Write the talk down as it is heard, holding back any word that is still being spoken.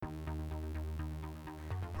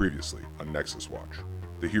Previously on Nexus Watch.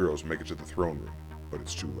 The heroes make it to the throne room, but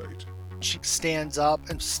it's too late. She stands up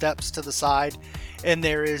and steps to the side, and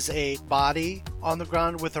there is a body on the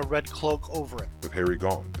ground with a red cloak over it. With Harry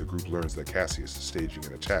gone, the group learns that Cassius is staging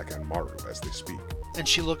an attack on Maru as they speak. And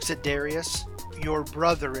she looks at Darius. Your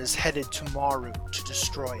brother is headed to Maru to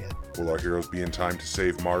destroy it. Will our heroes be in time to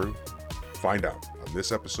save Maru? Find out on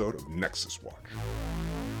this episode of Nexus Watch.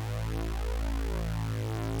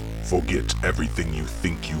 Forget everything you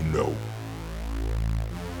think you know.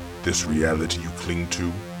 This reality you cling to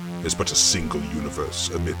is but a single universe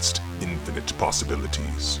amidst infinite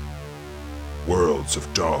possibilities. Worlds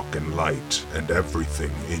of dark and light and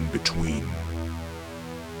everything in between.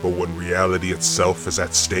 But when reality itself is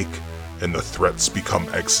at stake and the threats become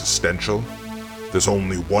existential, there's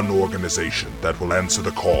only one organization that will answer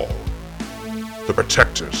the call. The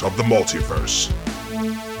protectors of the multiverse.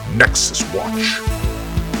 Nexus Watch.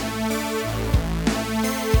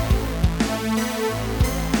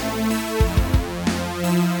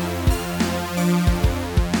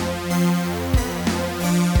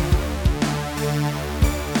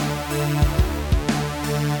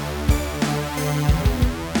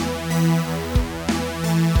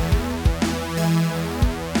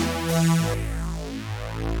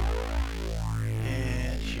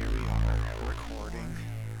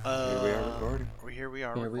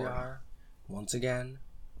 Once again,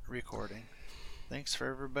 recording. Thanks for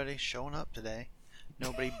everybody showing up today.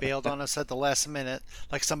 Nobody bailed on us at the last minute,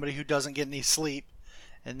 like somebody who doesn't get any sleep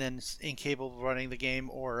and then is incapable of running the game,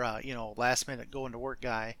 or last minute going to work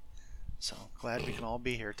guy. So glad we can all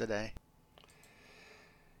be here today.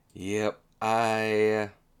 Yep, I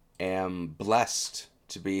am blessed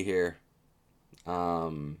to be here. Are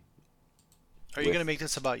you going to make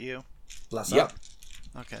this about you? Bless yep.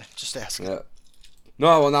 up. Okay, just asking. Yep.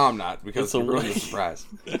 No, well, no, I'm not, because That's you're ruining the surprise.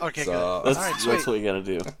 Okay, So- good. That's, All right, that's sweet. what you gotta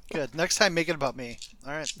do. Good. Next time, make it about me.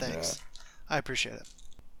 All right, thanks. I appreciate it.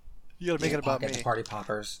 You gotta make it about Get me. the party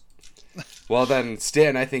poppers. Well, then,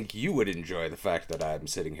 Stan, I think you would enjoy the fact that I'm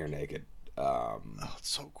sitting here naked. Oh, it's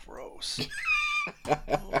so gross. For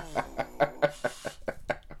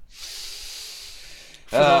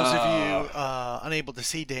those of you unable to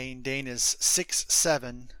see Dane, Dane is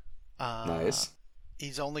 6'7". Nice.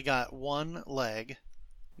 He's only got one leg.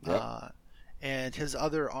 Yep. And his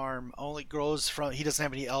other arm only grows from... He doesn't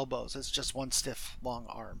have any elbows. It's just one stiff, long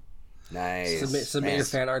arm. Nice. Submit your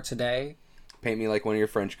fan art today. Paint me like one of your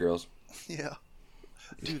French girls. Yeah.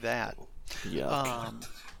 Do that. Yeah.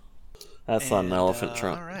 That's not an elephant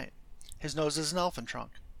trunk. All right. His nose is an elephant trunk.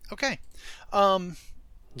 Okay.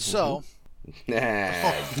 So...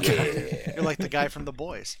 Yeah. You're like the guy from The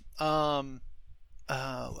Boys.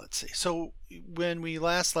 Let's see. So when we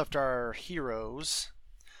last left our heroes,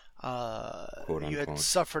 you had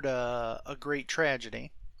suffered a great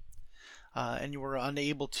tragedy, and you were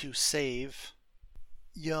unable to save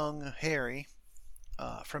young Harry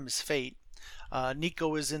from his fate.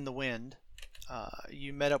 Nico is in the wind.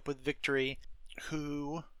 You met up with Victory,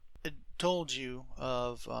 who had told you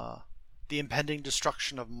of the impending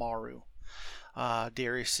destruction of Maru,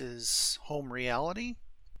 Darius's home reality.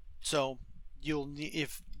 So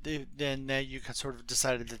then you sort of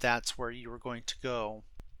decided that that's where you were going to go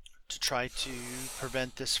to try to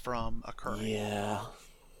prevent this from occurring. Yeah.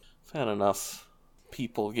 I've had enough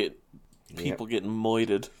people getting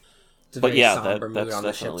moited. It's a But very yeah, somber mood that's on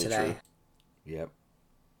the ship definitely today. true.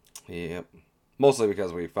 Yep. Mostly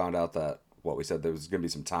because we found out that what we said there was going to be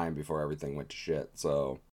some time before everything went to shit.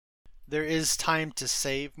 So There is time to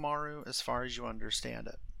save Maru, as far as you understand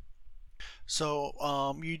it.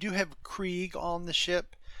 So you do have Krieg on the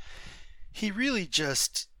ship. He really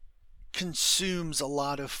just consumes a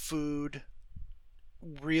lot of food,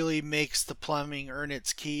 really makes the plumbing earn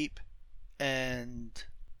its keep, and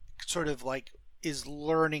sort of like is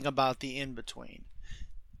learning about the in-between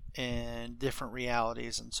and different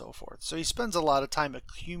realities and so forth. So he spends a lot of time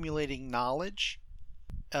accumulating knowledge,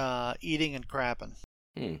 eating and crapping.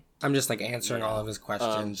 I'm just like answering all of his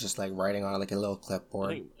questions, just like writing on like a little I clipboard.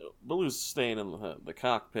 think Baloo's staying in the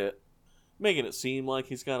cockpit, making it seem like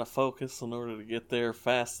he's got to focus in order to get there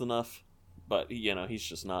fast enough. But, he's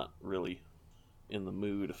just not really in the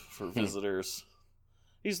mood for visitors.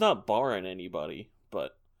 He's not barring anybody,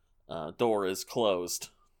 but door is closed.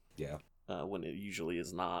 yeah. When it usually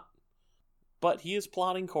is not. But he is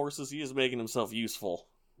plotting courses. He is making himself useful.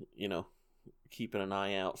 Keeping an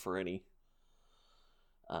eye out for any...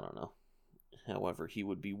 I don't know. However, he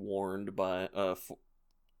would be warned by...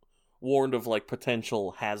 warned of, like,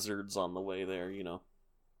 potential hazards on the way there,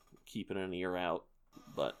 keeping an ear out.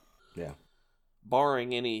 But... Yeah.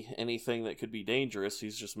 Barring anything that could be dangerous,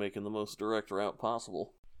 he's just making the most direct route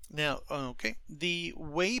possible. Now, okay, the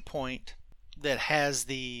waypoint that has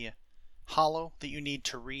the hollow that you need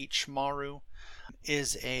to reach Maru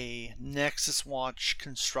is a Nexus Watch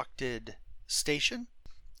constructed station.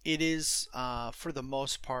 It is, for the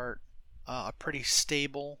most part, a pretty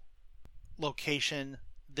stable location.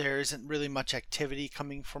 There isn't really much activity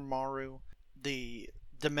coming from Maru. The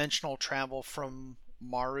dimensional travel from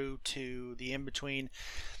Maru to the in-between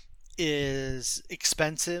is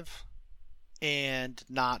expensive and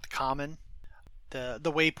not common. The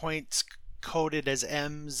waypoint's coded as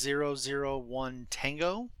M001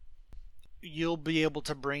 Tango. You'll be able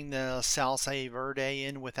to bring the Salsa Verde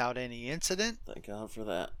in without any incident Thank God for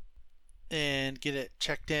that. and get it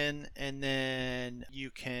checked in, and then you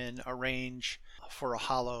can arrange for a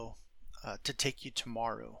hollow to take you to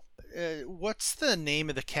Maru. What's the name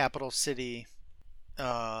of the capital city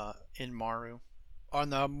in Maru? On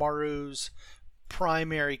the Maru's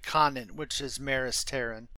primary continent, which is Maris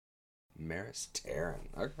Terran. Maris Terran.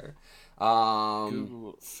 Okay.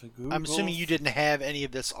 Google. I'm assuming you didn't have any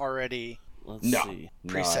of this already. Let's No. see.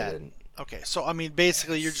 No, Preset. I didn't. Okay, so I mean,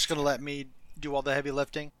 basically, you're just gonna let me do all the heavy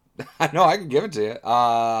lifting. No, I can give it to you.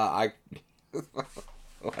 I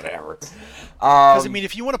whatever. Because I mean,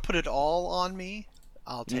 if you want to put it all on me,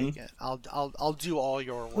 I'll take it. I'll do all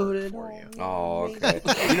your work for you. Oh, okay.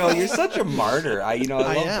 You're such a martyr. I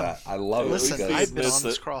love am. that. I love it. Listen, because I've been Miss on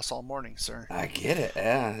this it. cross all morning, sir. I get it.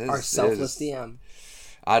 Yeah. Our selfless DM.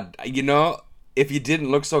 If you didn't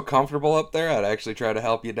look so comfortable up there, I'd actually try to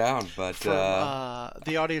help you down. But For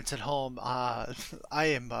the audience at home, I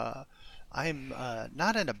am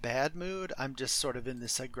not in a bad mood. I'm just sort of in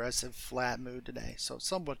this aggressive, flat mood today. So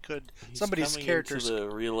somebody's characters.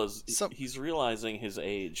 He's realizing his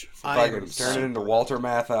age. if I could turn it into Walter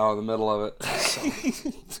Matthau in the middle of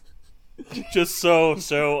it. Just so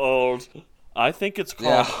old. I think it's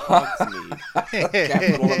called Hogsmeade.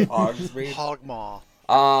 Capital of Hogsmeade. Hogmaw.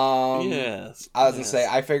 Yes. I was gonna say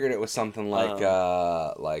I figured it was something like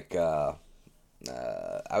I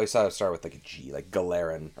always thought it would start with like a G, like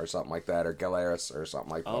Galeran or something like that, or Galaris or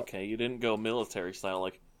something like that. Okay, you didn't go military style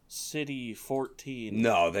like City 14.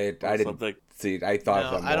 No, I didn't something. see. I thought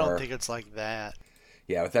of No, them more. I don't think it's like that.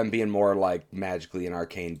 Yeah, with them being more like magically and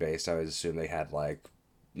arcane based, I always assumed they had like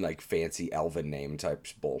fancy elven name type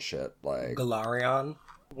bullshit. Like Galarion.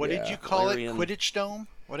 What did Yeah. you call Valerian. it? Quidditch Dome?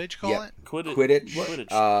 What did you call Yeah. it? Quidditch,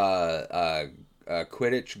 Quidditch.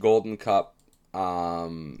 Quidditch Golden Cup,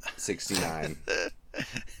 69.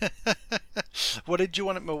 What did you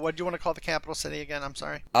want to call the capital city again? I'm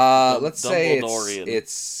sorry. Let's say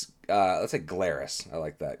Dumbledorian. let's say Glarus. I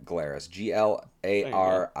like that. Glarus.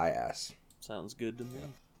 Glaris. Sounds good to me.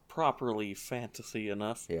 Properly fantasy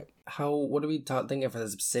enough. Yeah. What are we thinking for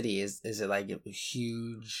this city? Is it like a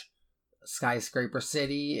huge skyscraper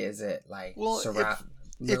city? Is it like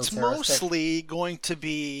It's mostly going to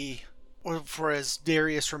be, or for as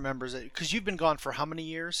Darius remembers it, because you've been gone for how many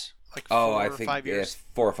years? Like 4 I or think 5 years. it's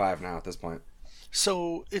 4 or 5 now at this point.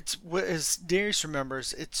 So it's, as Darius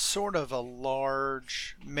remembers, it's sort of a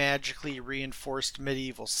large, magically reinforced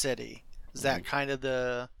medieval city. Is that kind of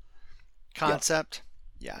the concept?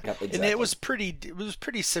 Yeah. Yep, And it was pretty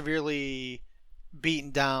severely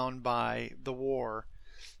beaten down by the war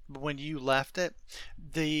when you left it.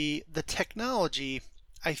 The technology,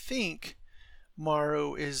 I think,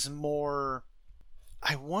 Maru, is more,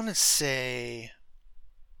 I want to say,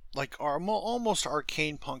 like almost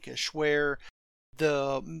arcane punkish, where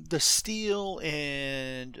the steel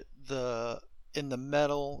and the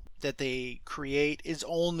metal that they create is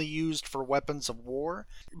only used for weapons of war,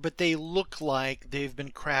 but they look like they've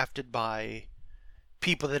been crafted by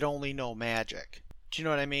people that only know magic. Do you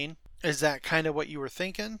know what I mean? Is that kind of what you were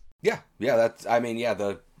thinking? Yeah.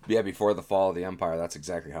 Before the fall of the Empire, that's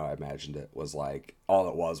exactly how I imagined it. Was like all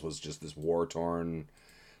it was just this war torn,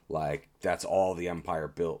 like that's all the Empire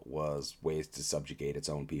built was ways to subjugate its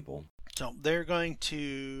own people. So they're going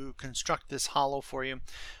to construct this hollow for you,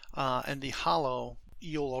 and the hollow,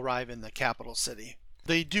 you'll arrive in the capital city.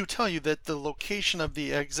 They do tell you that the location of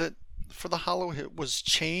the exit for the hollow was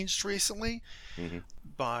changed recently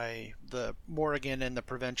by the Morrigan and the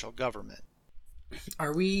provincial government.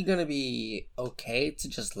 Are we gonna be okay to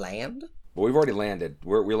just land? But we've already landed.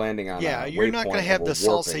 We're landing on. Yeah, you're not going to have the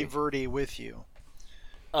Salsa Verde with you.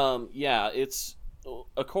 It's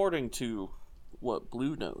according to what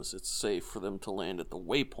Blue knows, it's safe for them to land at the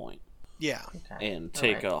waypoint. Yeah. Okay. And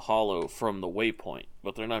take a hollow from the waypoint,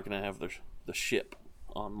 but they're not going to have the ship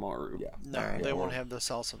on Maru. Yeah. No, they won't have the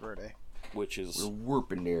Salsa Verde. Which is We're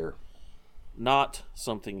warping there. not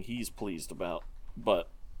something he's pleased about, but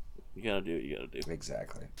You gotta do what you gotta do.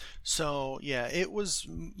 Exactly. So yeah, it was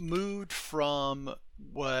moved from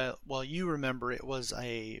well, you remember it was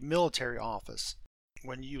a military office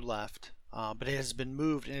when you left, but it has been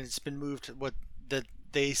moved, and it's been moved to what that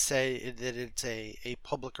they say that it's a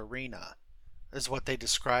public arena, is what they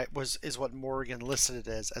describe is what Morgan listed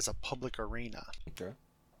it as a public arena. Okay.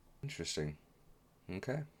 Interesting.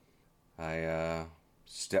 Okay. I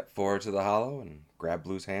step forward to the hollow and grab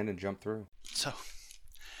Blue's hand and jump through. So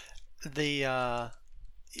the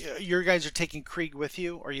your guys are taking Krieg with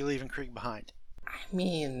you, or are you leaving Krieg behind? I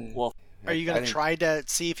mean, Well, Are you I going to think- try to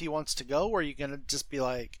see if he wants to go, or are you going to just be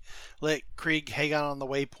like, let Krieg hang out on the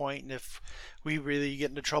waypoint, and if we really get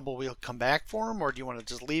into trouble, we'll come back for him, or do you want to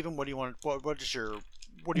just leave him? What do you want? What is your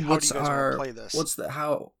how do you guys want to play this? What's the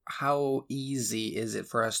how easy is it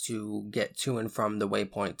for us to get to and from the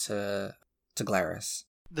waypoint to Glarus?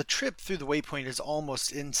 The trip through the waypoint is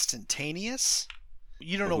almost instantaneous.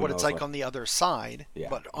 You don't Well, know who what it's knows like what- on the other side, Yeah.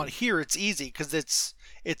 but on here it's easy because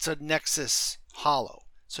it's a Nexus Hollow.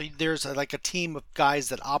 So there's like a team of guys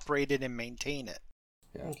that operate it and maintain it.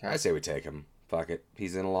 Yeah. Okay. I say we take him. Fuck it.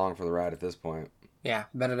 He's in along for the ride at this point. Yeah,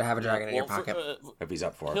 better to have a dragon in your well, pocket. If he's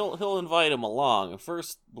up for it. he'll invite him along.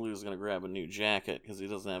 First, Blue's gonna grab a new jacket because he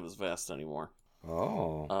doesn't have his vest anymore.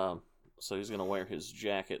 Oh. So he's gonna wear his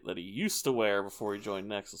jacket that he used to wear before he joined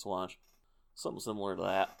Nexus Watch. Something similar to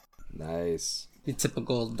that. Nice. The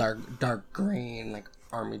typical dark green like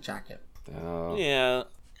army jacket. Oh. Yeah,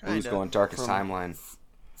 Blue's Kinda. going darkest From- timeline.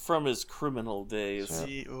 from his criminal days.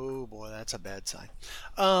 See, oh boy, that's a bad sign.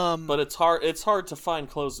 But it's hard to find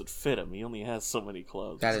clothes that fit him. He only has so many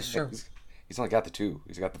clothes. That is true. He's only got the two.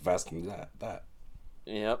 He's got the vest and that.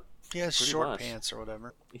 Yep. he has pretty short much. pants or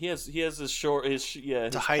whatever He has his short to his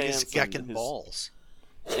hide his pants geckin' balls.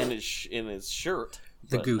 and his shirt.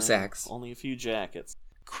 The But, goose axe. Only a few jackets.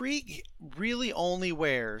 Krieg really only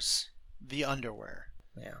wears the underwear.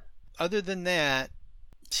 Yeah. Other than that,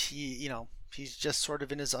 he's just sort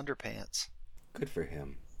of in his underpants. Good for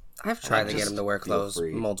him. I've tried to get just him to wear feel clothes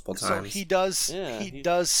free. multiple So times. he does Yeah, he he-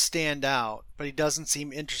 does stand out, but he doesn't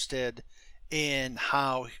seem interested in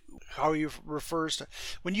how he refers to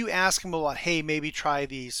when you ask him about, hey, maybe try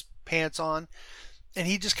these pants on, and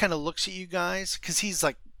he just kind of looks at you guys because he's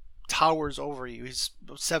like towers over you. He's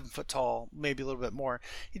 7 foot tall, maybe a little bit more.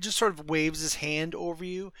 He just sort of waves his hand over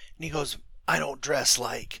you, and he goes, "I don't dress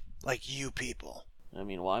like you people." I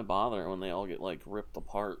mean, why bother when they all get like ripped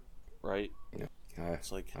apart, right? I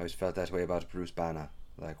It's like always felt that way about Bruce Banner.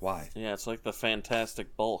 Like, why? yeah, it's like the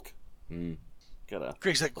Fantastic Bulk. Mm. Gotta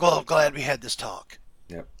Krieg's like, "Well, I'm glad we had this talk."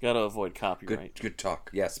 gotta avoid Good copyright. good talk.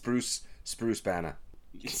 Yeah, Spruce Banner.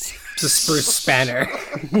 It's a spruce spanner.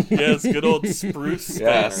 Yes, good old Spruce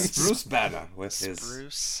Yeah, Spanner. Spruce Banner with his.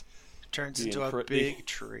 Bruce turns The into a incre- big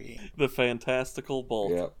tree. The Fantastical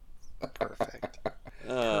Bulk. Yep. Perfect. Yes.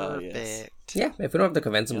 Perfect. Yeah, if we don't have to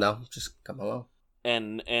convince him though, just come along.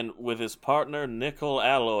 And with his partner Nickel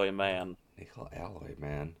Alloy Man. Nickel Alloy,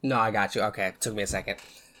 man. No, I got you. Okay, took me a second.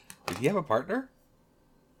 Did he have a partner?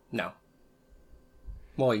 No.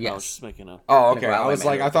 Well, I was yes. just making a Oh, okay. Nickel I Alloy was Man.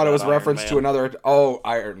 like, I thought it was Iron reference Man. to another. Oh,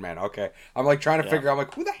 Iron Man. Okay. I'm like trying to Yeah. figure out. I'm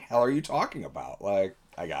like, who the hell are you talking about? Like,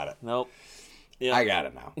 I got it. nope. Yeah, I got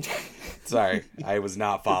it now. Sorry, I was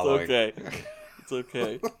not following. It's okay. It's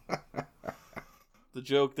okay. The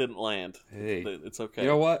joke didn't land. Hey, It's okay. you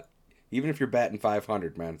know what? Even if you're batting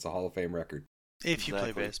 500, man, it's a Hall of Fame record. If you play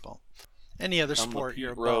Exactly. baseball. Any other I'm the sport Pete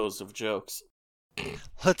you're above. Rose of jokes.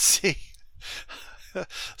 Let's see.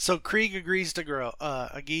 So Krieg agrees to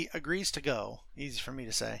agrees to go. Easy for me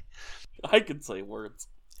to say. I can say words.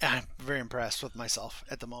 I'm very impressed with myself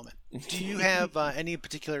at the moment. Do you have any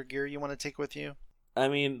particular gear you want to take with you? I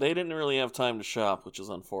mean, they didn't really have time to shop, which is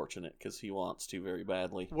unfortunate because he wants to very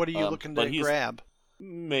badly. What are you looking but to he's grab?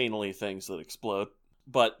 Mainly things that explode.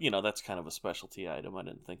 But, that's kind of a specialty item. I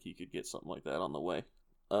didn't think you could get something like that on the way.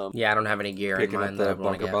 Yeah, I don't have any gear in Picking up mind that I the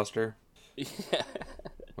want to Bunker get. Buster Yeah.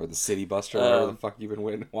 or the City Buster, whatever the fuck you've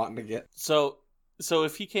been wanting to get. So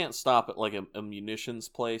if he can't stop at like a munitions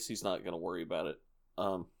place, he's not going to worry about it.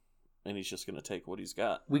 And he's just going to take what he's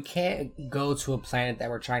got. We can't go to a planet that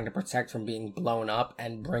we're trying to protect from being blown up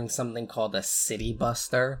and bring something called a city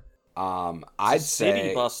buster. I'd say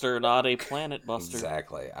City Buster, not a Planet Buster.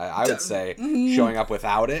 exactly. I would say showing up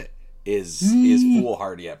without it is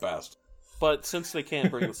foolhardy at best. But since they can't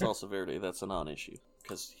bring the Salsa Verde, that's a non-issue.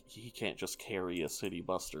 Because he can't just carry a City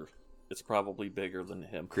Buster. It's probably bigger than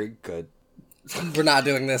him. Krieg could. We're not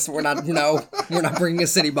doing this. We're not bringing a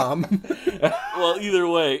city bomb. Well, either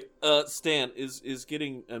way, Stan, is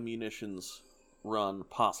getting a munitions run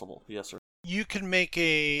possible? Yes or no? You can make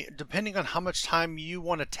depending on how much time you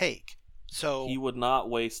want to take. So He would not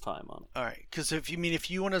waste time on it. all right, because if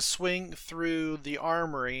you want to swing through the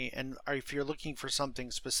armory, or if you're looking for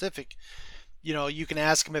something specific, you can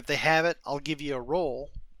ask them if they have it. I'll give you a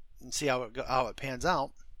roll and see how it pans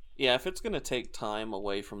out. Yeah, if it's going to take time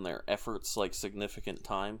away from their efforts, like significant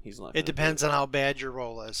time, he's not. It depends on how bad your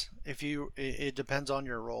roll is. It depends on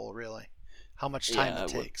your roll, really, how much time it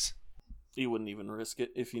takes. He wouldn't even risk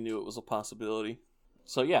it if he knew it was a possibility.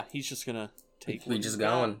 So yeah, he's just gonna take. We just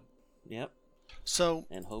going. Yep. So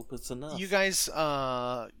and hope it's enough. You guys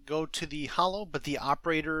go to the hollow, but the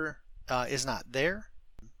operator is not there.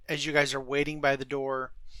 As you guys are waiting by the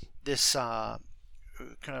door, this kind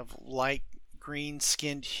of light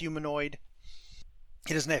green-skinned humanoid.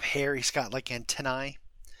 He doesn't have hair. He's got like antennae.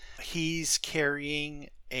 He's carrying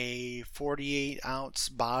a 48-ounce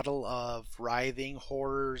bottle of Writhing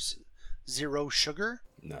Horrors Zero Sugar.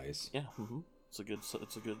 Nice. Yeah. Mm-hmm. It's a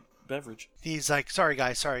good beverage. He's like, sorry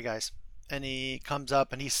guys. And he comes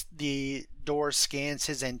up and the door scans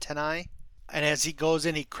his antennae. And as he goes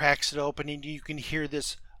in, he cracks it open and you can hear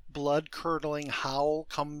this blood-curdling howl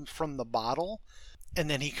come from the bottle. And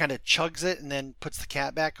then he kind of chugs it and then puts the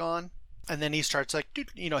cap back on. And then he starts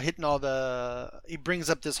hitting all he brings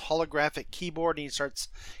up this holographic keyboard and he starts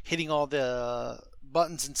hitting all the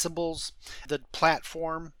buttons and symbols. The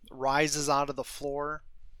platform rises out of the floor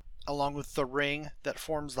along with the ring that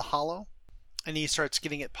forms the hollow. And he starts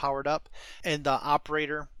getting it powered up. And the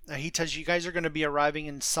operator, he tells you guys are going to be arriving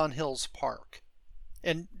in Sun Hills Park.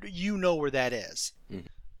 And you know where that is. Mm-hmm.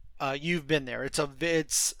 You've been there.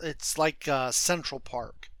 It's like Central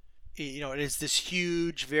Park. It is this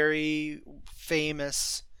huge, very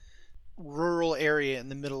famous rural area in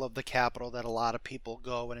the middle of the capital that a lot of people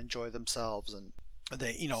go and enjoy themselves, and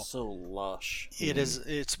they, so lush. It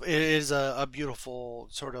is a beautiful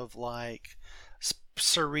sort of like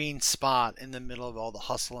serene spot in the middle of all the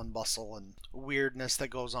hustle and bustle and weirdness that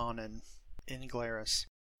goes on in Glarus.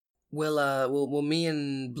 Will me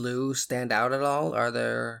and Blue stand out at all? Are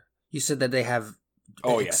there? You said that they have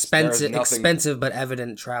expensive but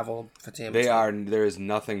evident travel for TMT. They are. There is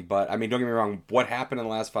nothing but. I mean, don't get me wrong. What happened in the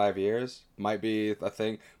last 5 years might be a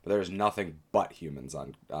thing, but there's nothing but humans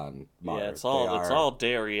on Mars. Yeah, it's all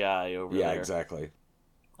Dairy Eye over there. Yeah, exactly.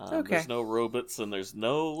 Okay. There's no robots and there's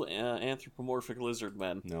no anthropomorphic lizard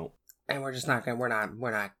men. No. And we're just not gonna. We're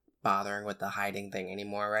not bothering with the hiding thing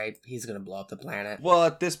anymore, right? He's gonna blow up the planet. Well,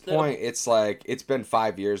 at this point, it's like it's been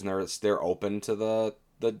 5 years and they're open to the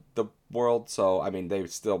world, so I mean they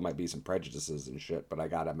still might be some prejudices and shit, but I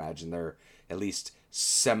gotta imagine they're at least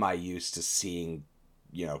semi used to seeing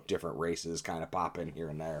different races kind of pop in here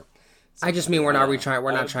and there. So, I just mean we're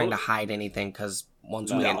not trying to hide anything, because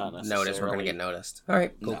once we get noticed, we're gonna get noticed. All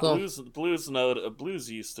right, cool.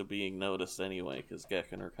 Blue's used to being noticed anyway, because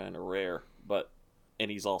Gekken are kind of rare,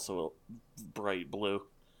 and he's also a bright blue.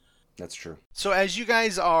 That's true. So as you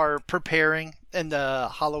guys are preparing and the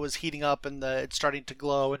hollow is heating up and it's starting to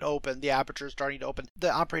glow and open, the aperture is starting to open,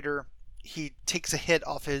 the operator, he takes a hit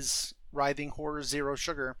off his Writhing Horror Zero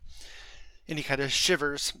Sugar and he kind of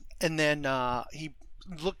shivers, and then he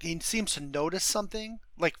seems to notice something.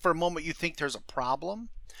 Like for a moment you think there's a problem,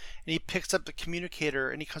 and he picks up the communicator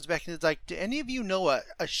and he comes back and he's like, do any of you know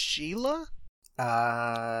a Sheila?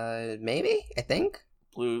 Maybe, I think.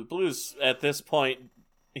 Blue's at this point,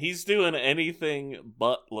 he's doing anything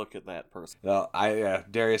but look at that person. Well,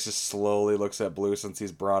 Darius just slowly looks at Blue since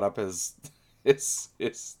he's brought up his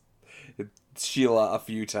Sheila a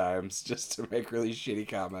few times just to make really shitty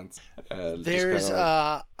comments. There's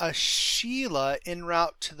a Sheila en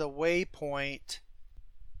route to the waypoint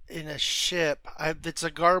in a ship. It's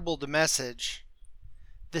a garbled message.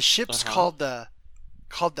 The ship's called the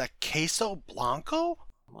Queso Blanco.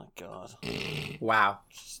 Oh my god. Wow.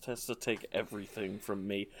 Just has to take everything from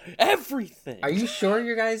me. Everything! Are you sure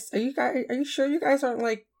you guys aren't,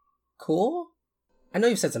 like, cool? I know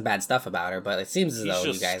you've said some bad stuff about her, but it seems as though you guys...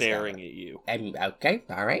 He's just staring at you. Okay,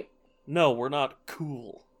 alright. No, we're not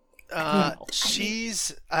cool.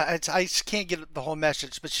 She's... I just can't get the whole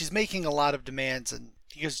message, but she's making a lot of demands, and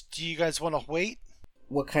he goes, do you guys want to wait?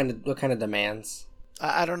 What kind of demands?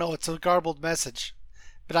 I don't know, it's a garbled message.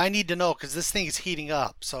 But I need to know, because this thing is heating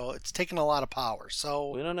up, so it's taking a lot of power,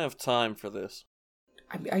 so... We don't have time for this.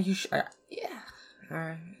 Are you sure?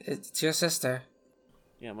 Yeah. It's your sister.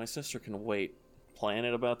 Yeah, my sister can wait.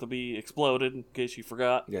 Planet about to be exploded, in case you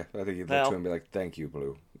forgot. Yeah, I think you'd look to him and be like, thank you,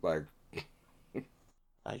 Blue. Like...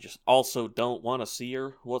 I just also don't want to see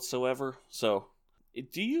her whatsoever, so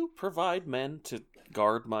Do you provide men to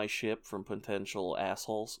guard my ship from potential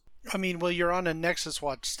assholes? I mean, well, you're on a Nexus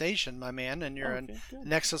Watch station, my man, and you're a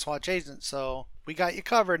Nexus Watch agent, so we got you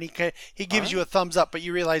covered. He gives you a thumbs up, but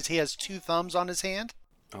you realize he has 2 thumbs on his hand?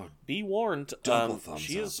 Oh, be warned. Double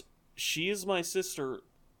thumbs up. She is my sister,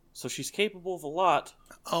 so she's capable of a lot.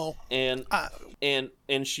 Oh. And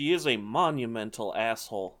she is a monumental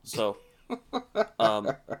asshole, so...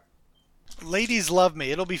 Ladies love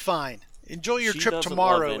me. It'll be fine. Enjoy your trip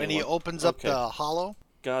tomorrow. And he opens up the holo.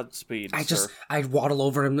 Godspeed, I waddle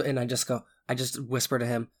over him and I just whisper to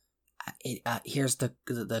him, here's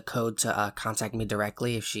the code to contact me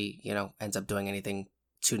directly if she, ends up doing anything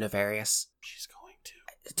too nefarious. She's going to.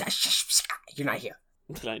 You're not here.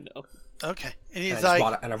 I know. Okay. And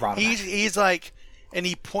he's like, and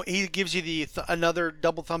he gives you another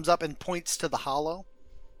double thumbs up and points to the holo.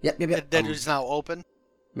 Yep. That is now open.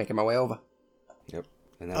 Making my way over. Yep.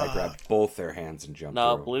 And then I grab both their hands and jump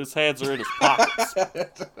through. Blue's hands are in his pockets.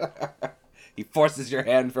 He forces your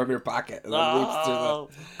hand from your pocket and then leaps to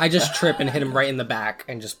I just trip and hit him right in the back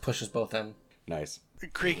and just pushes both in. Nice.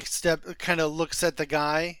 Krieg kind of looks at the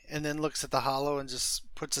guy and then looks at the holo and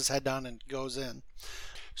just puts his head down and goes in.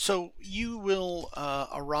 So you will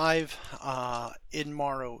arrive in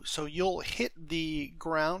Morrow. So you'll hit the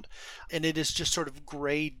ground, and it is just sort of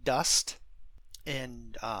gray dust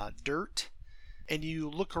and dirt. And you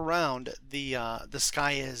look around, the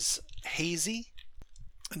sky is hazy,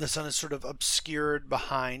 and the sun is sort of obscured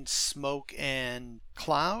behind smoke and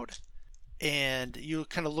cloud. And you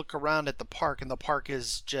kind of look around at the park, and the park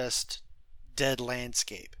is just dead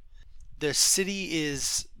landscape. The city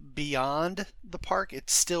is beyond the park.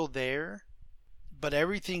 It's still there, but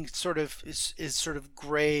everything sort of is sort of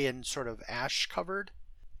gray and sort of ash covered.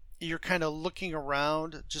 You're kind of looking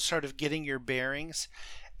around, just sort of getting your bearings,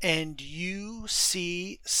 and you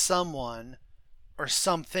see someone or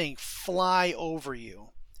something fly over you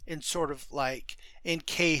in sort of like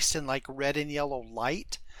encased in like red and yellow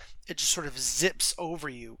light. It just sort of zips over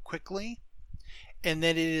you quickly, and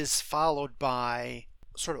then it is followed by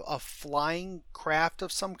sort of a flying craft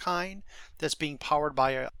of some kind that's being powered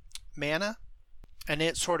by a mana, and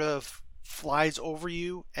it sort of flies over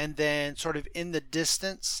you, and then sort of in the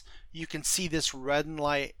distance you can see this red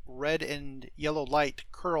and yellow light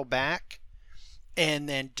curl back and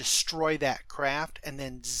then destroy that craft and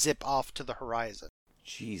then zip off to the horizon.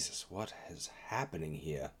 Jesus, what is happening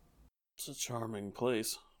here? It's a charming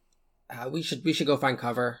place. We should go find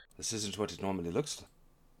cover. This isn't what it normally looks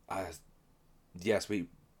like. Yes,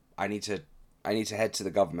 I need to head to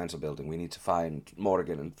the governmental building. We need to find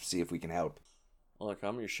Morrigan and see if we can help. Look,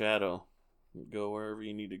 I'm your shadow. Go wherever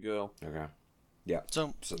you need to go. Okay. Yeah.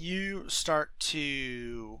 So you start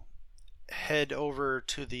to head over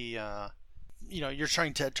to the, you're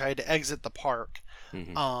trying to exit the park.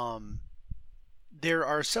 Mm-hmm. There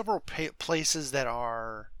are several places that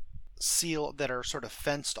are sealed, that are sort of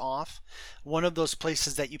fenced off. One of those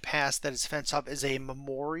places that you pass that is fenced off is a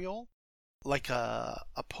memorial, like a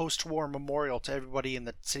post-war memorial to everybody in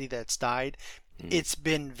the city that's died. Mm-hmm. It's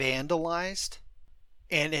been vandalized,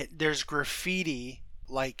 and there's graffiti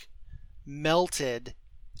like melted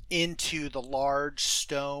into the large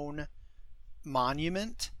stone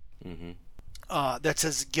monument that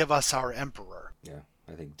says "Give us our emperor." Yeah,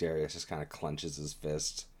 I think Darius just kind of clenches his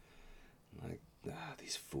fist, like,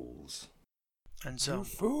 these fools. And so, you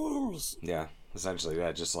fools. Yeah, essentially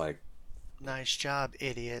that, just like, nice job,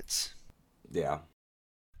 idiots. Yeah.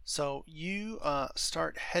 So you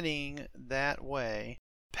start heading that way,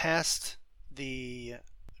 past the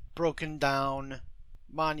broken down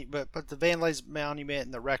monument, but the vandalized monument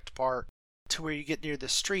and the wrecked park, to where you get near the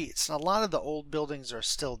streets. And a lot of the old buildings are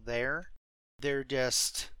still there. They're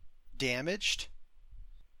just damaged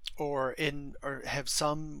or have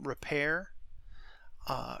some repair.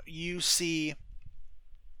 You see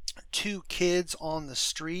 2 kids on the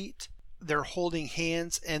street. They're holding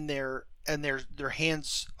hands, and their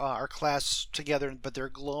hands are clasped together, but they're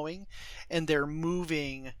glowing, and they're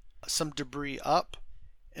moving some debris up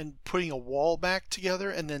and putting a wall back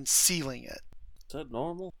together and then sealing it. Is that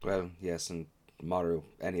normal? Well, yes, and Maru,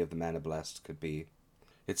 any of the Mana Blessed could be.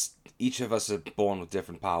 It's, each of us are born with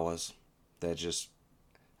different powers. They're just,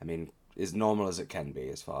 as normal as it can be,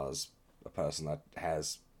 as far as a person that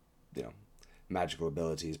has, magical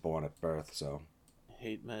abilities born at birth, so. I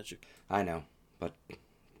hate magic. I know, but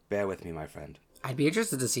bear with me, my friend. I'd be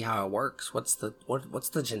interested to see how it works. What's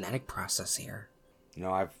the genetic process here?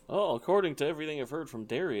 According to everything I've heard from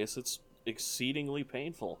Darius, it's exceedingly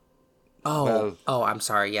painful. I'm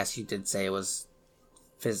sorry. Yes, you did say it was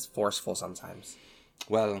forceful sometimes.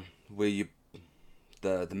 Well,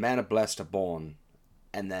 the Mana Blessed are born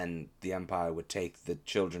and then the Empire would take the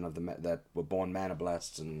children of that were born mana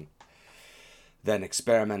blessed and then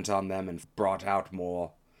experiment on them and brought out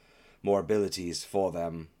more abilities for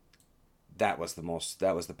them. That was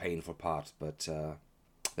the painful part, but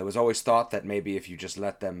there was always thought that maybe if you just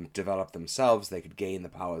let them develop themselves, they could gain the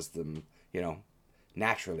powers them,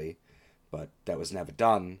 naturally, but that was never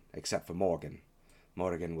done except for Morgan.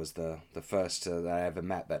 Morgan was the first that I ever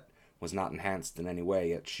met that was not enhanced in any way,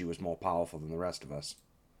 yet she was more powerful than the rest of us.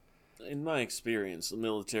 In my experience, the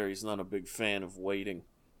military's not a big fan of waiting.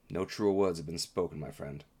 No truer words have been spoken, my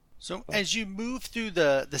friend. So as you move through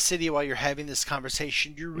the city while you're having this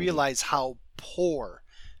conversation, you realize how poor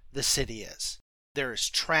the city is. There's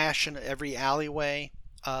trash in every alleyway.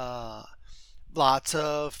 Lots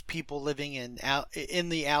of people living in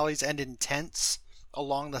the alleys and in tents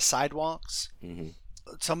along the sidewalks. Mm-hmm.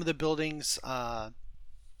 Some of the buildings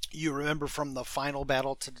you remember from the final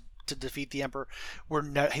battle to defeat the Emperor,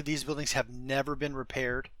 these buildings have never been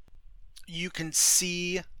repaired. You can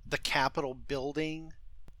see the Capitol building.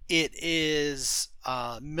 It is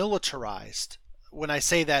militarized. When I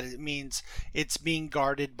say that, it means it's being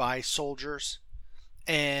guarded by soldiers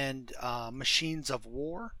and machines of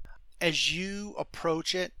war. As you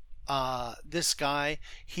approach it, this guy,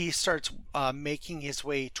 he starts making his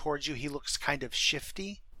way towards you. He looks kind of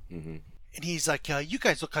shifty. Mm-hmm. And he's like, you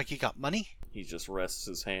guys look like you got money. He just rests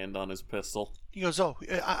his hand on his pistol. He goes, oh,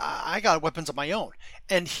 I got weapons of my own.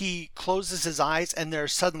 And he closes his eyes, and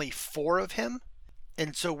there's suddenly 4 of him.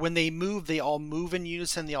 And so when they move, they all move in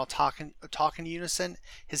unison. They all talk in unison.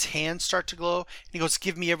 His hands start to glow. And he goes,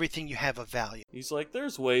 give me everything you have of value. He's like,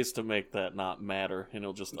 there's ways to make that not matter. And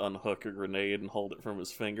he'll just unhook a grenade and hold it from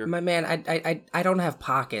his finger. My man, I don't have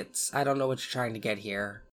pockets. I don't know what you're trying to get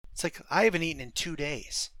here. It's like, I haven't eaten in 2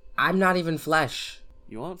 days. I'm not even flesh.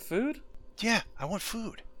 You want food? Yeah, I want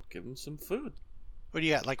food. Give him some food. What do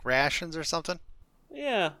you got, like rations or something?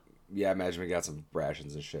 Yeah. Yeah, I imagine we got some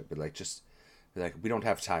rations and shit, but we don't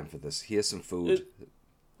have time for this. Here's some food.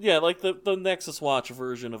 Yeah, like the Nexus Watch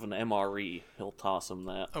version of an MRE. He'll toss him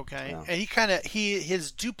that. Okay. Yeah. And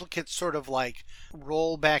his duplicates sort of like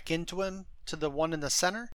roll back into him to the one in the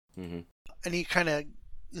center. Mm-hmm. And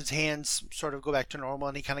his hands sort of go back to normal,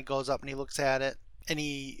 and he kind of goes up and he looks at it, and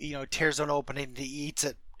he, tears one open and he eats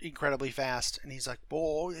it incredibly fast. And he's like,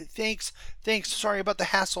 "Oh, thanks. Sorry about the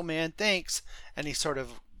hassle, man. Thanks." And he sort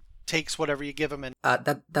of takes whatever you give him, and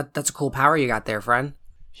That's a cool power you got there, friend.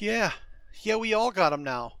 yeah, we all got him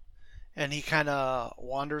now. And he kind of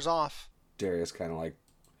wanders off. Darius kind of like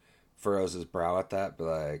furrows his brow at that, but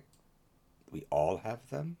like, we all have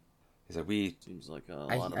them? He's like, Seems like a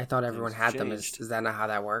lot of I thought everyone things had them. changed. Is that not how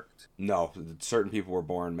that worked? No, certain people were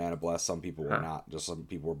born mana blessed, some people were not. Just some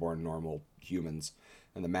people were born normal humans.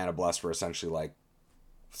 And the mana blessed were essentially like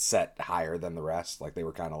set higher than the rest. Like they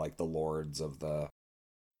were kind of like the lords of the...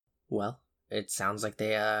 Well, it sounds like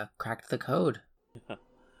they cracked the code.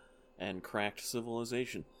 And cracked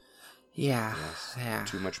civilization. Yeah, Yes. yeah.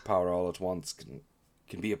 Too much power all at once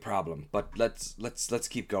can be a problem. But let's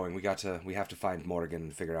keep going. We have to find Morgan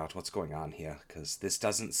and figure out what's going on here, because this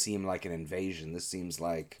doesn't seem like an invasion. This seems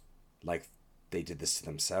like they did this to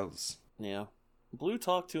themselves. Yeah. Blue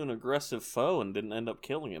talked to an aggressive foe and didn't end up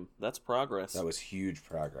killing him. That's progress. That was huge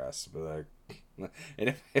progress. But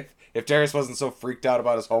and if Darius wasn't so freaked out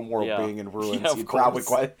about his homeworld being in ruins, Yeah, he'd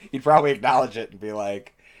probably acknowledge it and be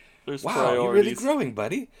like, There's "Wow, priorities. you're really growing,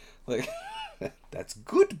 buddy. Like, that's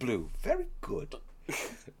good, Blue. Very good."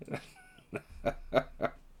 But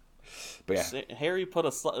yeah, Harry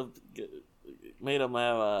made him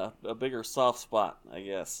have a bigger soft spot, I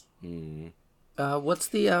guess. What's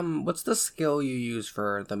the skill you use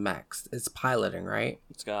for the mechs? It's piloting, right?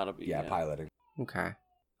 It's gotta be. yeah, piloting. Okay.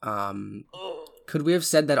 Could we have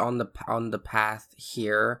said that on the path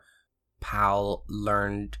here, Pal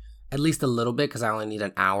learned at least a little bit, because I only need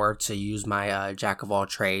an hour to use my jack of all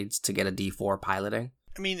trades to get a D4 piloting.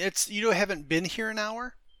 I mean, you haven't been here an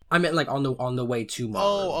hour? I meant like on the way to Maru.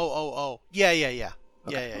 Oh. Yeah. Okay.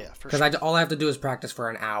 Yeah. For Because sure. all I have to do is practice for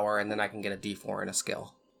an hour, and then I can get a D4 and a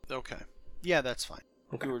skill. Okay. Yeah, that's fine.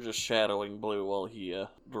 Okay. We were just shadowing Blue while he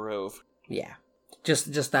drove. Yeah,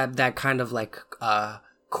 just that kind of like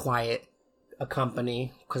quiet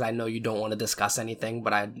company, because I know you don't want to discuss anything,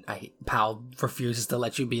 but Pal refuses to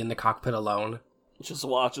let you be in the cockpit alone. Just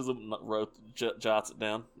watches him, jots it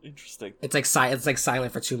down. Interesting. It's like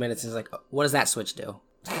silent for 2 minutes. And it's like, what does that switch do?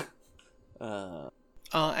 As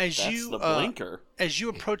That's you the blinker. as you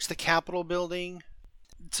approach the Capitol building,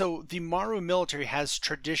 so the Maru military has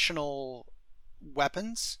traditional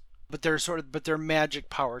weapons, but they're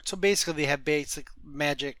magic powered. So basically, they have basic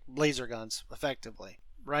magic laser guns, effectively.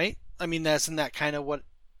 right? I mean, isn't that kind of what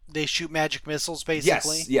they shoot magic missiles,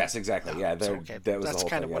 basically? Yes, exactly. Yeah, so, okay. that was That's the whole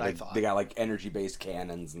kind thing. of what Yeah, I thought. They got like energy-based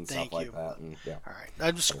cannons and Thank stuff like you. that. And, yeah. All right.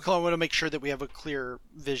 I just want to make sure that we have a clear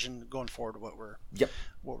vision going forward of what we're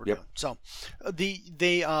doing. So,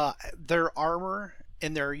 their armor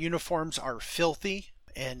and their uniforms are filthy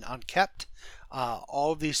and unkept.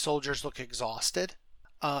 All of these soldiers look exhausted.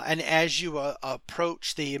 And as you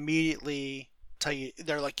approach, they immediately tell you,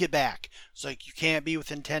 they're like, get back. It's like, you can't be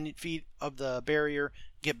within 10 feet of the barrier,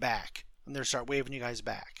 get back. And they start waving you guys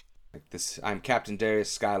back. Like this, I'm Captain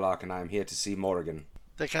Darius Skylark, and I'm here to see Morrigan.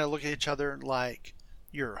 They kind of look at each other like,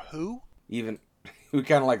 you're who? Even, we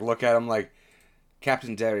kind of like look at him like,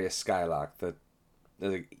 Captain Darius Skylark,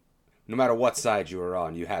 no matter what side you were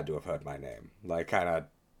on, you had to have heard my name. Like, kind of,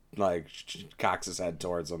 like, cocks his head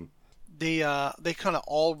towards him. They kind of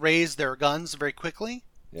all raise their guns very quickly.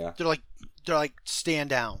 Yeah. They're like, stand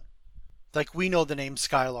down. Like, we know the name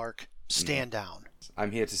Skylark. Stand down.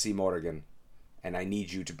 I'm here to see Morrigan, and I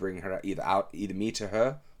need you to bring her either me to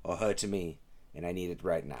her or her to me, and I need it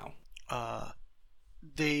right now.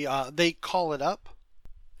 They call it up,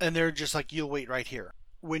 and they're just like, you'll wait right here.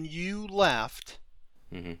 When you left,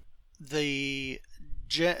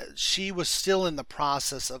 she was still in the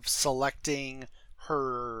process of selecting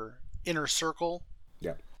her inner circle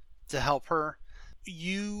to help her.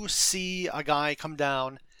 You see a guy come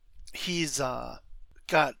down. He's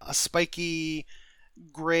got a spiky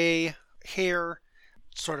gray hair,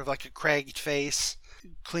 sort of like a cragged face,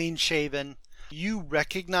 clean shaven. You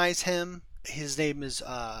recognize him. His name is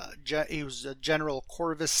he was General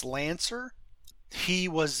Corvus Lancer. He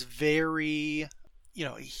was very,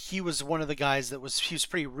 he was one of the guys he was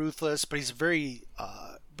pretty ruthless, but he's a very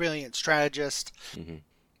brilliant strategist.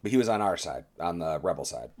 But he was on our side, on the rebel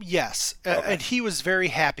side. Yes, Okay. and he was very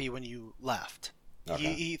happy when you left.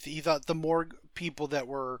 Okay. He thought the more people that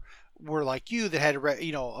were like you, that had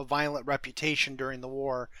a violent reputation during the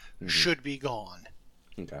war, should be gone.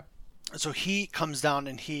 Okay. So he comes down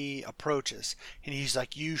and he approaches, and he's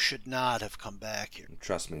like, you should not have come back here.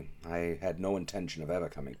 Trust me, I had no intention of ever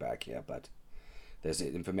coming back here, but there's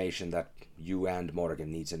information that you and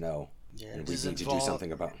Morrigan need to know, and we need to do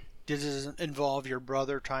something about. Did it involve your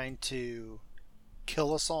brother trying to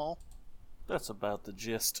kill us all? That's about the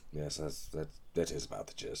gist. Yes, that is about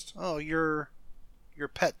the gist. Oh, your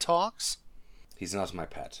pet talks? He's not my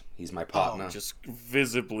pet. He's my partner. Just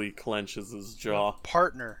visibly clenches his jaw.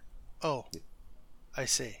 Partner. Oh, I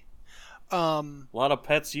see. A lot of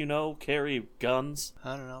pets, carry guns.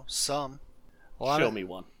 I don't know. Some. Show me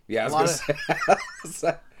one. Yeah, I was gonna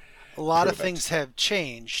say. A lot of things have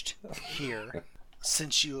changed here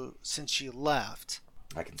since you left.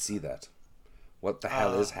 I can see that. What the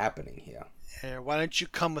hell is happening here? Why don't you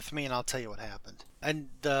come with me and I'll tell you what happened. And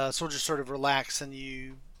the soldier sort of relax and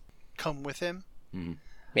you come with him. Mm-hmm.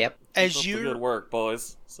 Yep. As you good work,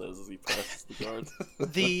 boys, says as he passes the guards.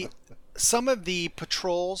 Some of the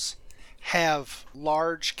patrols have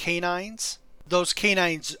large canines. Those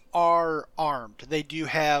canines are armed. They do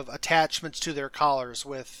have attachments to their collars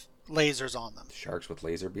with lasers on them. Sharks with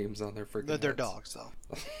laser beams on their freaking They're heads. dogs, though.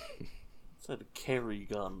 Said to carry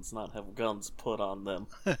guns, not have guns put on them.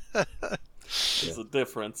 There's a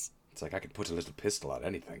difference. It's like I could put a little pistol on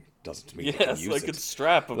anything. Doesn't mean I can Yes, use I could it.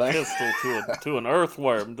 strap a pistol to an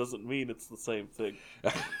earthworm. Doesn't mean it's the same thing.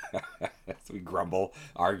 We grumble,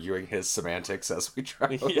 arguing his semantics as we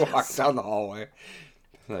try to Yes. walk down the hallway.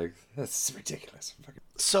 Like, that's ridiculous. Fucking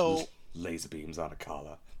So laser beams on a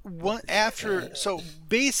collar. so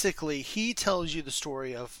basically, he tells you the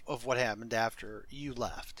story of what happened after you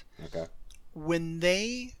left. Okay. When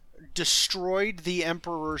they destroyed the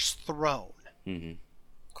Emperor's throne, Mm-hmm.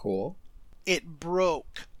 Cool. it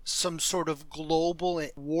broke some sort of global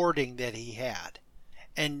warding that he had.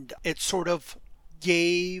 And it sort of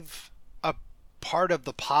gave a part of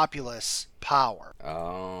the populace power.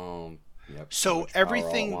 Yep. So Much power all at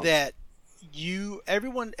everything once. that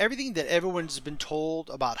everything that everyone's been told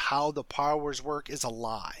about how the powers work is a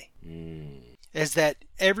lie. Is that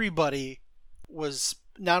everybody was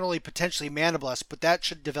not only potentially mana blessed, but that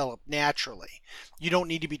should develop naturally. You don't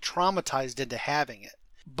need to be traumatized into having it.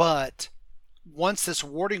 But once this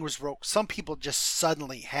warding was broke, some people just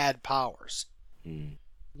suddenly had powers.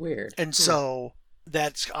 Weird. And so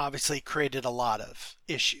that's obviously created a lot of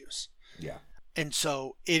issues. Yeah. And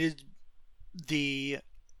so it is the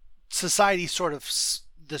society sort of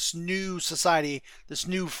this new society, this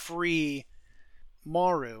new free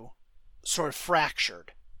Maru sort of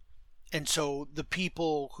fractured. And so the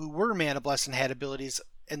people who were mana blessed and had abilities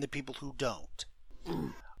and the people who don't.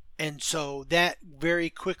 And so that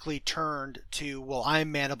very quickly turned to, well,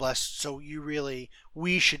 I'm Mana Blessed, so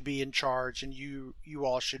we should be in charge, and you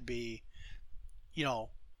all should be,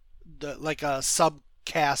 like a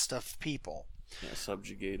subcaste of people. Yeah,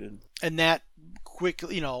 subjugated. And that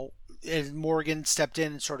quickly, as Morgan stepped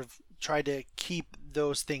in and sort of tried to keep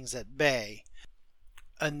those things at bay.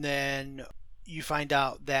 And then you find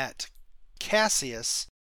out that Cassius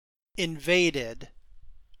invaded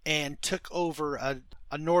and took over a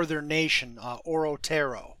northern nation,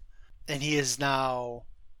 Orotero. And he is now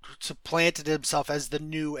supplanted himself as the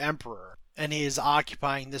new emperor. And he is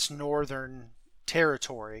occupying this northern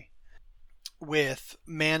territory with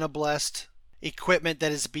Mana Blessed equipment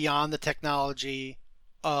that is beyond the technology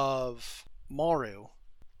of Maru,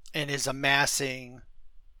 and is amassing,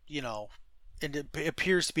 and it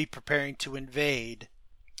appears to be preparing to invade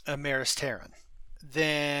Maris Terran.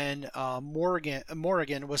 Then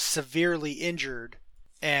Morrigan was severely injured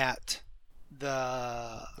at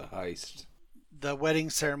the heist, the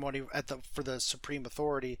wedding ceremony for the Supreme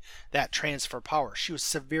Authority that transfer power. She was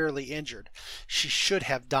severely injured. She should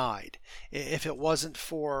have died. If it wasn't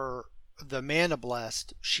for the Mana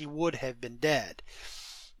Blessed, she would have been dead.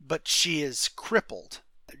 But she is crippled,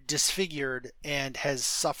 disfigured, and has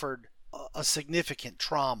suffered a significant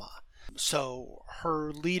trauma. So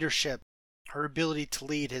her leadership, her ability to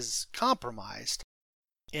lead, is compromised,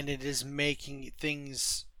 and it is making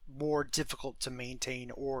things more difficult to maintain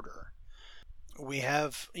order. We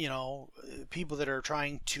have, people that are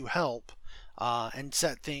trying to help and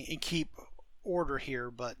and keep order here,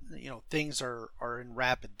 but things are in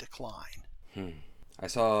rapid decline. I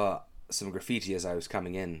saw some graffiti as I was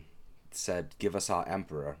coming in. It said, "Give us our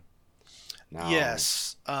emperor." Now,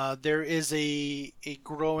 yes, there is a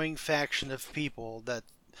growing faction of people that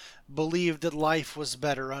believe that life was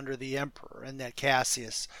better under the emperor, and that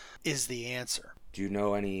Cassius is the answer. Do you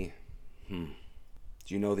know any? Do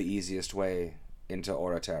you know the easiest way into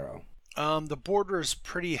Orotero? The border is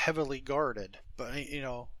pretty heavily guarded, but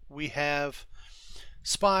we have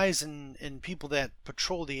spies and people that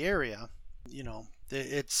patrol the area.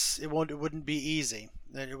 It wouldn't be easy.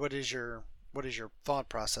 What is your thought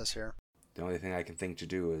process here? The only thing I can think to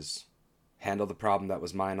do is handle the problem that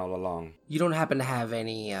was mine all along. You don't happen to have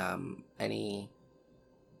any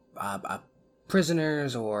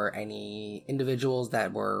prisoners or any individuals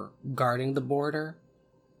that were guarding the border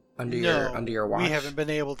under your watch? We haven't been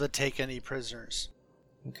able to take any prisoners.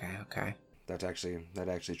 Okay. That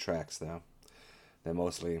actually tracks, though. They're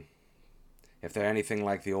mostly, if they're anything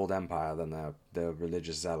like the old empire, then they're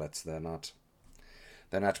religious zealots. They're not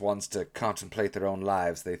ones to contemplate their own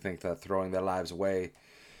lives. They think that throwing their lives away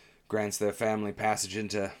grants their family passage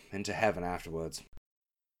into heaven afterwards.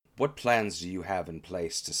 What plans do you have in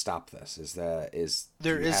place to stop this? There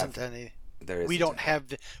isn't any. We don't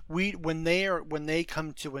have when they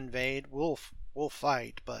come to invade, we'll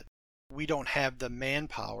fight, but we don't have the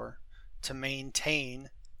manpower to maintain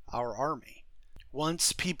our army.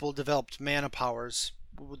 Once people developed mana powers,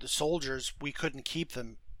 the soldiers, we couldn't keep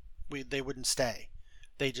them. They wouldn't stay.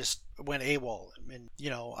 They just went AWOL. And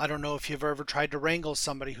I don't know if you've ever tried to wrangle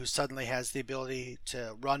somebody who suddenly has the ability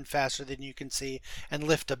to run faster than you can see and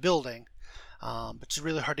lift a building, but it's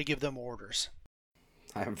really hard to give them orders.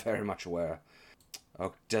 I am very much aware.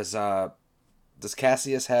 Oh, does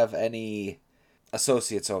Cassius have any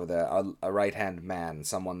associates over there? A right-hand man,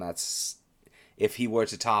 someone that's, if he were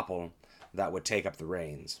to topple, that would take up the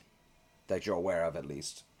reins, that you're aware of at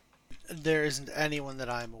least? There isn't anyone that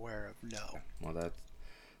I'm aware of. No. Well,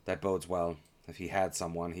 that bodes well. If he had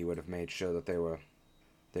someone, he would have made sure that they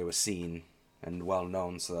were seen and well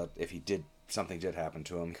known, so that if something did happen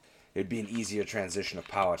to him, it'd be an easier transition of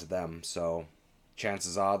power to them. So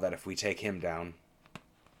chances are that if we take him down,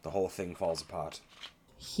 the whole thing falls apart.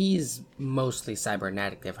 He's mostly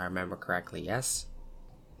cybernetic, if I remember correctly, yes?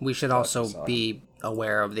 We should also be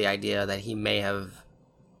aware of the idea that he may have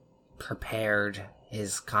prepared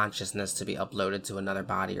his consciousness to be uploaded to another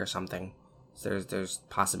body or something. So there's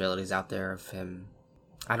possibilities out there of him.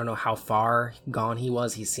 I don't know how far gone he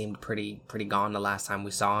was. He seemed pretty gone the last time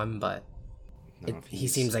we saw him, but he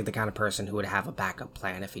seems like the kind of person who would have a backup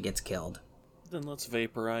plan if he gets killed. Then let's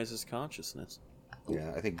vaporize his consciousness.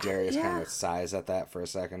 Yeah, I think Darius kind of sighs at that for a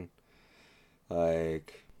second. But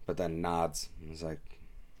then nods. He's like,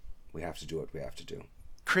 we have to do what we have to do.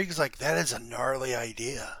 Krieg's like, that is a gnarly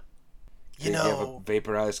idea. You ever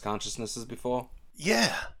vaporized consciousnesses before?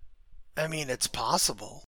 Yeah. I mean, it's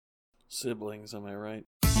possible. Siblings, am I right?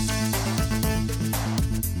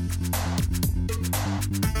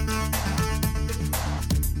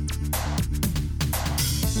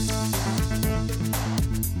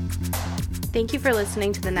 Thank you for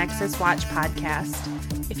listening to the Nexus Watch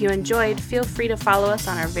podcast. If you enjoyed, feel free to follow us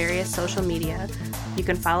on our various social media. You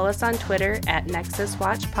can follow us on Twitter at Nexus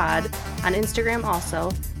Watch Pod, on Instagram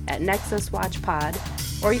also at Nexus Watch Pod,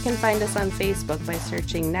 or you can find us on Facebook by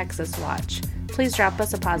searching Nexus Watch. Please drop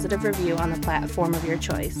us a positive review on the platform of your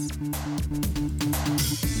choice.